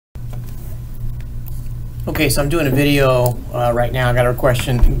Okay, so I'm doing a video right now. I got a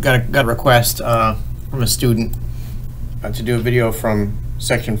request from a student to do a video from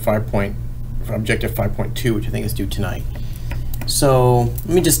section from objective 5.2, which I think is due tonight. So let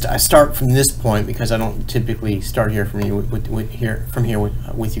me just start from this point because I don't typically start here from here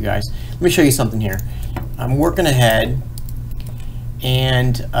with you guys. Let me show you something here. I'm working ahead,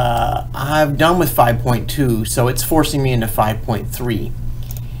 and I'm done with 5.2, so it's forcing me into 5.3.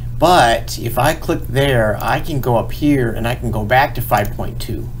 But if I click there, I can go up here and I can go back to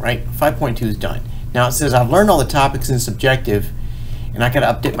 5.2, right? 5.2 is done. Now it says I've learned all the topics in this objective and I got to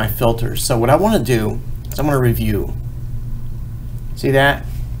update my filters. So what I want to do is I'm going to review. See that?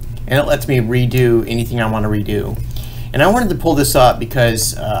 And it lets me redo anything I want to redo. And I wanted to pull this up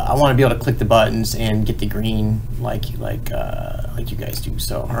because I want to be able to click the buttons and get the green like you guys do.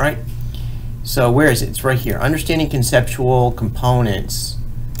 So, all right. So where is it? It's right here. Understanding conceptual components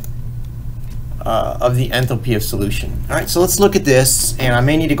of the enthalpy of solution. All right, so let's look at this, and I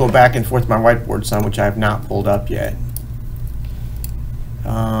may need to go back and forth my whiteboard some, which I have not pulled up yet.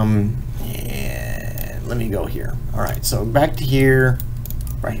 And let me go here. All right, so back to here,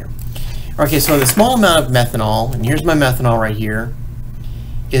 right here. Okay, so the small amount of methanol, and here's my methanol right here,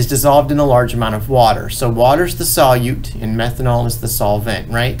 is dissolved in a large amount of water. So water is the solute, and methanol is the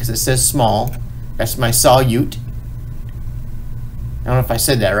solvent, right? Because it says small. That's my solute. I don't know if I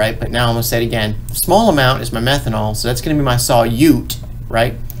said that right, but now I'm going to say it again. The small amount is my methanol, so that's going to be my solute,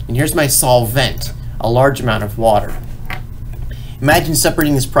 right? And here's my solvent, a large amount of water. Imagine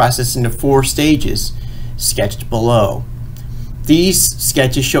separating this process into 4 stages, sketched below. These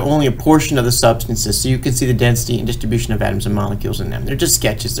sketches show only a portion of the substances, so you can see the density and distribution of atoms and molecules in them. They're just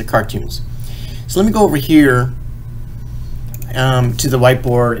sketches, they're cartoons. So let me go over here to the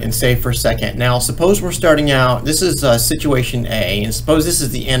whiteboard and say for a second. Now suppose we're starting out, this is situation A, and suppose this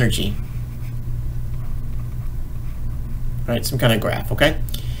is the energy. All right, some kind of graph, okay?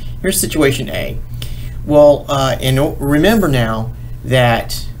 Here's situation A. Well, and remember now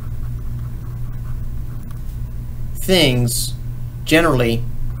that things generally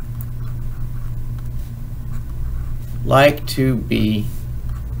like to be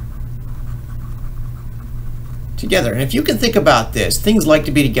together. And if you can think about this, things like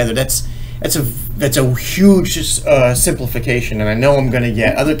to be together, that's a huge simplification, and I know I'm going to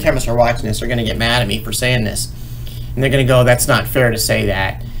get, other chemists are watching this, are going to get mad at me for saying this, and they're going to go, that's not fair to say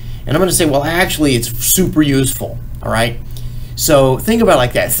that. And I'm going to say, well, actually it's super useful. All right, so think about it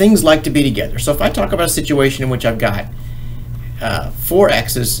like that. Things like to be together. So if I talk about a situation in which I've got 4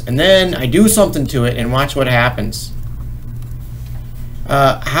 x's, and then I do something to it, and watch what happens.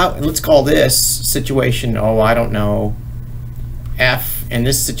 Let's call this situation, oh, I don't know, F, and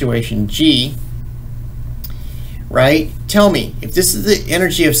this situation G, right? Tell me, if this is the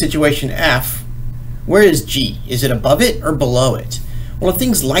energy of situation F, where is G? Is it above it or below it? Well, if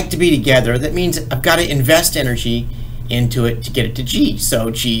things like to be together, that means I've got to invest energy into it to get it to G. So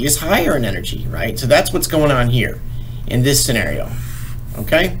G is higher in energy, right? So that's what's going on here in this scenario,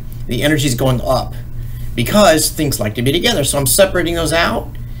 okay? The energy is going up because things like to be together. So I'm separating those out,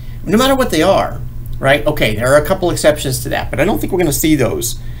 no matter what they are, right? Okay, there are a couple exceptions to that, but I don't think we're going to see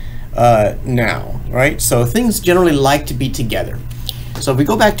those now, right? So things generally like to be together. So if we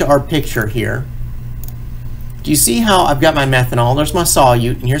go back to our picture here, do you see how I've got my methanol, there's my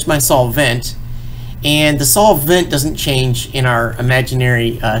solute, and here's my solvent, and the solvent doesn't change in our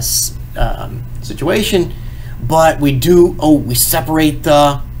imaginary situation, but we do, we separate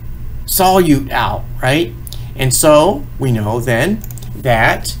the solute out, right? And so we know then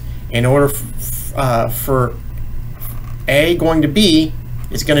that in order for A going to B,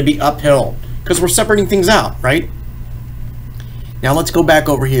 it's going to be uphill because we're separating things out, right? Now let's go back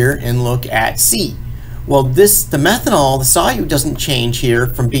over here and look at C. Well, the methanol, the solute doesn't change here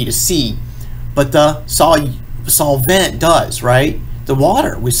from B to C, but the solvent does, right? The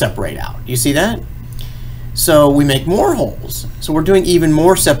water we separate out. Do you see that? So we make more holes. So we're doing even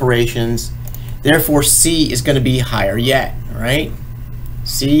more separations. Therefore, C is going to be higher yet, right?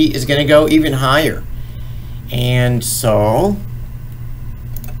 C is going to go even higher. And so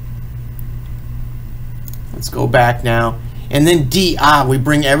let's go back now. And then D, we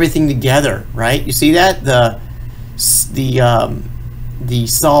bring everything together, right? You see that? The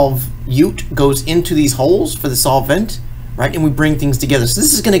solvute goes into these holes for the solvent, right? And we bring things together. So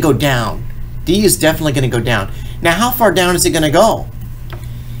this is going to go down. D is definitely going to go down. Now, how far down is it going to go?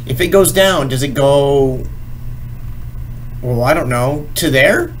 If it goes down, does it go, well, I don't know, to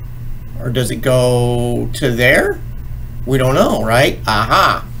there? Or does it go to there? We don't know, right?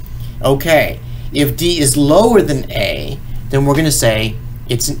 Aha. Okay. If D is lower than A, then we're going to say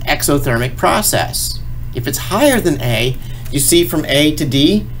it's an exothermic process. If it's higher than A, you see from A to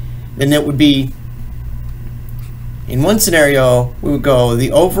D, then it would be, in one scenario, we would go,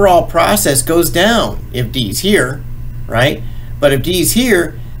 the overall process goes down if D is here, right? But if D is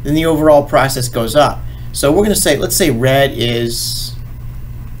here, then the overall process goes up. So we're going to say, let's say red is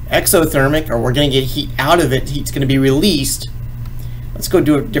exothermic, or we're going to get heat out of it. Heat's going to be released. Let's go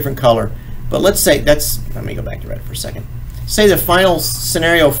do a different color. But let's say that's, let me go back to red for a second. Say the final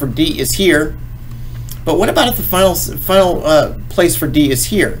scenario for D is here. But what about if the final place for D is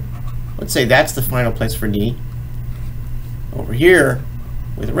here? Let's say that's the final place for D. Over here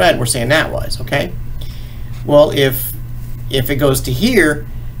with red, we're saying that was, okay? Well, if it goes to here,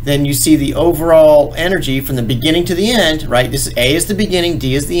 then you see the overall energy from the beginning to the end, right? This A is the beginning,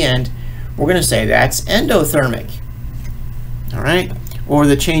 D is the end. We're going to say that's endothermic, all right? Or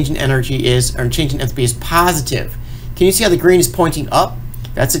the change in energy is, or change in enthalpy is positive. Can you see how the green is pointing up?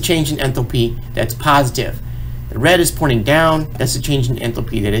 That's a change in enthalpy that's positive. The red is pointing down. That's a change in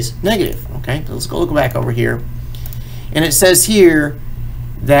enthalpy that is negative, okay? So let's go look back over here. And it says here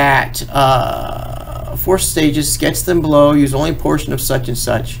that 4 stages, sketch them below, use only a portion of such and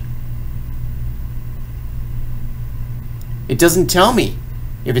such. It doesn't tell me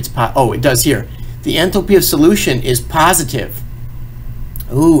if it's oh, it does here. The enthalpy of solution is positive.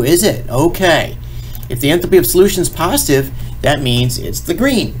 Ooh, is it? Okay. If the enthalpy of solution is positive, that means it's the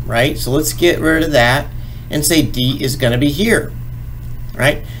green, right? So let's get rid of that and say D is going to be here,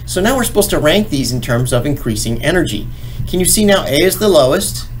 right? So now we're supposed to rank these in terms of increasing energy. Can you see now A is the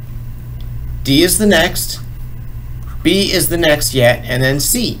lowest, D is the next, B is the next yet, and then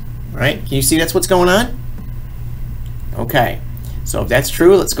C, right? Can you see that's what's going on? Okay, so if that's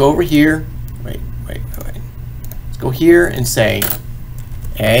true, let's go over here. Wait. Let's go here and say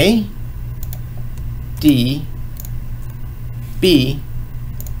A, D, B,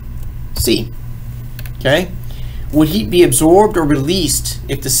 C, okay? Would heat be absorbed or released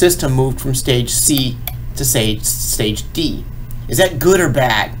if the system moved from stage C to say stage D? Is that good or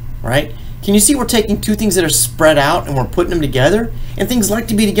bad, right? Can you see we're taking two things that are spread out and we're putting them together? And things like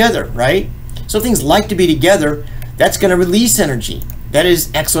to be together, right? So things like to be together, that's going to release energy. That is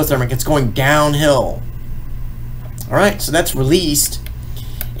exothermic. It's going downhill. All right, so that's released.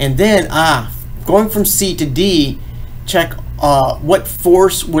 And then, going from C to D, check what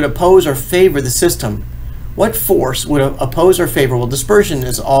force would oppose or favor the system. What force would oppose or favor? Well, dispersion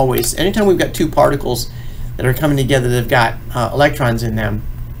is always, anytime we've got two particles that are coming together, they've got electrons in them,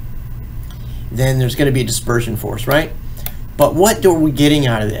 then there's going to be a dispersion force, right? But what are we getting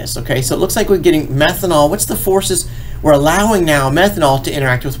out of this? Okay, so it looks like we're getting methanol. What's the forces? We're allowing now methanol to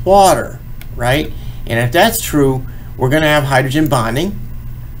interact with water, right? And if that's true, we're going to have hydrogen bonding,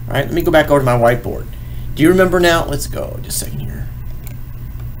 right? Let me go back over to my whiteboard. Do you remember now? Let's go just a second here.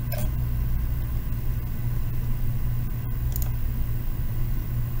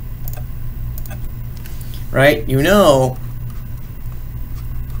 Right? You know,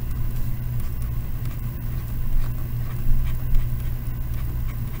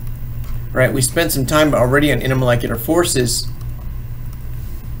 right, we spent some time already on intermolecular forces,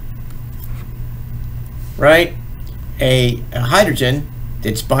 right? A hydrogen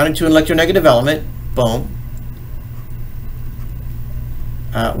that's bonded to an electronegative element, boom.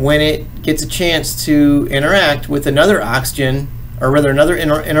 When it gets a chance to interact with another oxygen, or rather another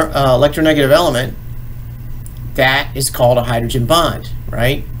electronegative element, that is called a hydrogen bond,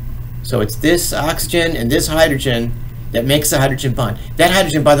 right? So it's this oxygen and this hydrogen that makes a hydrogen bond. That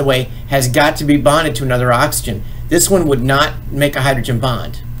hydrogen, by the way, has got to be bonded to another oxygen. This one would not make a hydrogen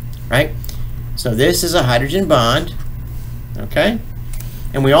bond, right? So this is a hydrogen bond, okay?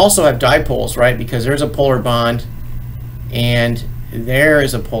 And we also have dipoles, right? Because there's a polar bond and there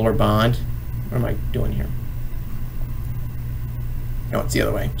is a polar bond. What am I doing here? No, it's the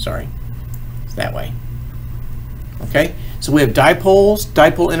other way, sorry. It's that way. Okay, so we have dipoles,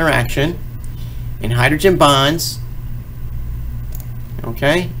 dipole interaction, and hydrogen bonds,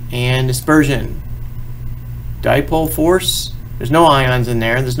 okay, and dispersion. Dipole force, there's no ions in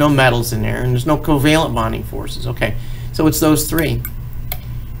there, there's no metals in there, and there's no covalent bonding forces. Okay, so it's those three.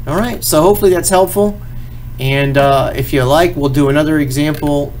 All right, so hopefully that's helpful, and if you like, we'll do another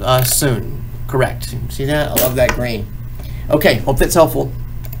example soon. Correct. See that? I love that green. Okay, hope that's helpful.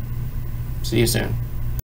 See you soon.